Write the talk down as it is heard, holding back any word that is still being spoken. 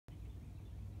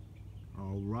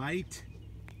All right,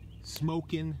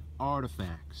 smoking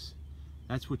artifacts.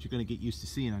 That's what you're going to get used to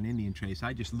seeing on Indian Trace.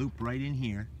 I just loop right in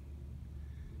here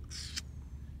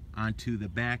onto the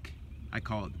back, I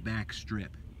call it the back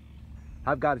strip.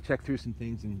 I've got to check through some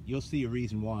things and you'll see a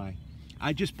reason why.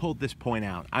 I just pulled this point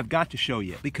out. I've got to show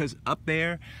you because up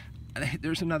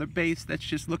there's another base that's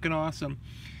just looking awesome.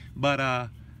 But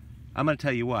I'm gonna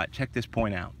tell you what, check this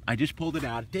point out. I just pulled it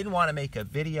out. Didn't want to make a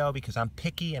video because I'm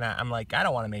picky and I'm like, I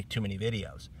don't want to make too many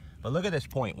videos. But look at this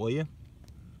point, will you?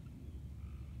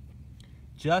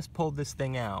 Just pulled this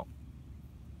thing out.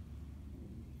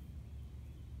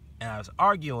 And I was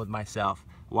arguing with myself,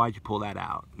 why'd you pull that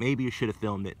out? Maybe you should have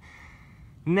filmed it.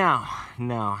 No,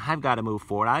 I've got to move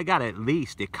forward. I got to at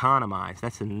least economize.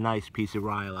 That's a nice piece of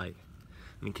rhyolite.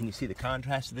 I mean, can you see the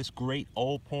contrast of this great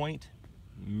old point?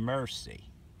 Mercy.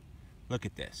 Look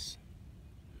at this.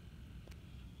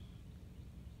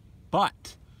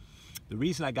 But the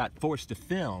reason I got forced to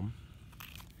film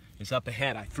is up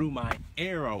ahead. I threw my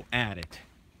arrow at it.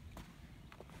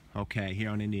 Okay, here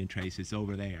on Indian Trace, it's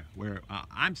over there. Where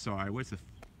I'm sorry, where's the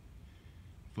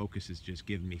focus is just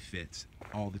giving me fits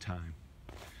all the time.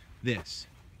 This.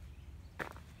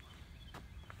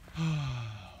 Oh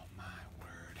my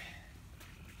word.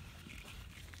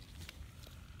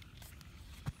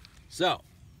 So,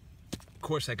 of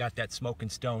course I got that smoking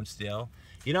stone still.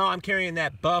 You know, I'm carrying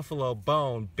that buffalo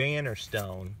bone banner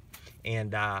stone,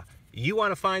 and you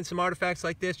want to find some artifacts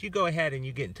like this, you go ahead and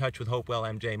you get in touch with Hopewell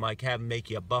MJ Mike, have him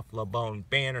make you a buffalo bone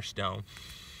banner stone.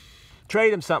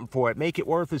 Trade him something for it, make it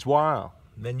worth his while.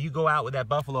 Then you go out with that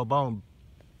buffalo bone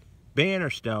banner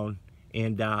stone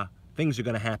and things are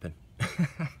going to happen.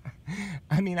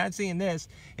 I mean, I've seen this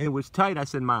and it was tight. I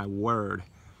said, my word.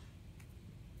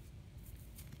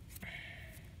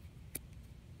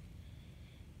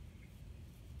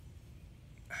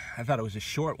 I thought it was a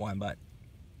short one, but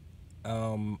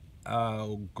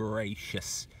oh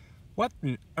gracious, what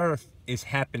on earth is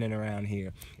happening around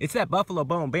here? It's that buffalo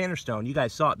bone banner stone. You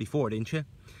guys saw it before, didn't you?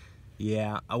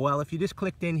 Yeah, well, if you just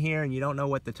clicked in here and you don't know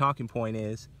what the talking point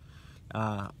is,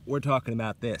 we're talking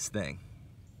about this thing.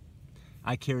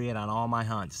 I carry it on all my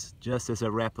hunts, just as a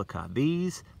replica.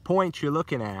 These points you're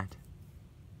looking at.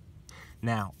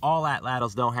 Now, all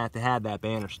atlatls don't have to have that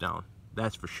banner stone,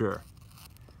 that's for sure.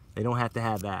 They don't have to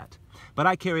have that. But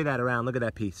I carry that around. Look at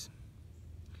that piece.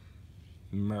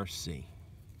 Mercy.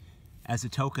 As a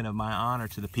token of my honor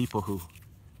to the people who,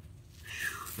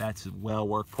 that's a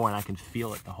well-worked point. I can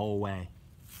feel it the whole way.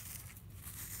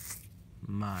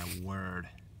 My word.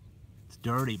 It's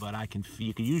dirty, but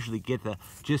you can usually get the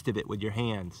gist of it with your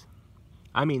hands.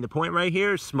 I mean, the point right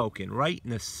here is smoking, right in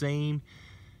the same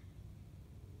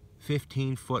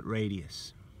 15-foot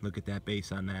radius. Look at that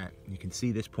base on that. You can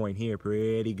see this point here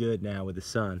pretty good now with the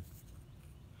sun.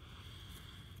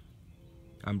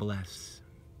 I'm blessed.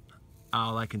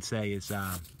 All I can say is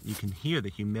you can hear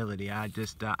the humility. I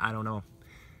don't know.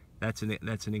 That's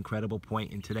an incredible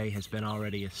point, and today has been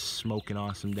already a smoking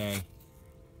awesome day.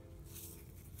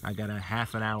 I got a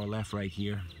half an hour left right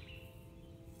here.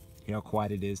 You know how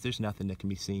quiet it is. There's nothing that can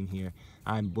be seen here.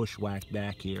 I'm bushwhacked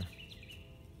back here.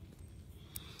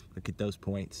 Look at those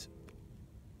points.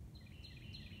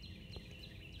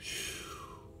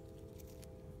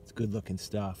 It's good looking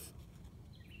stuff.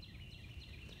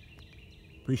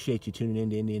 Appreciate you tuning in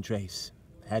to Indian Trace.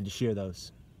 Had to share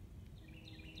those.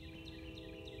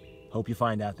 Hope you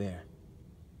find out there.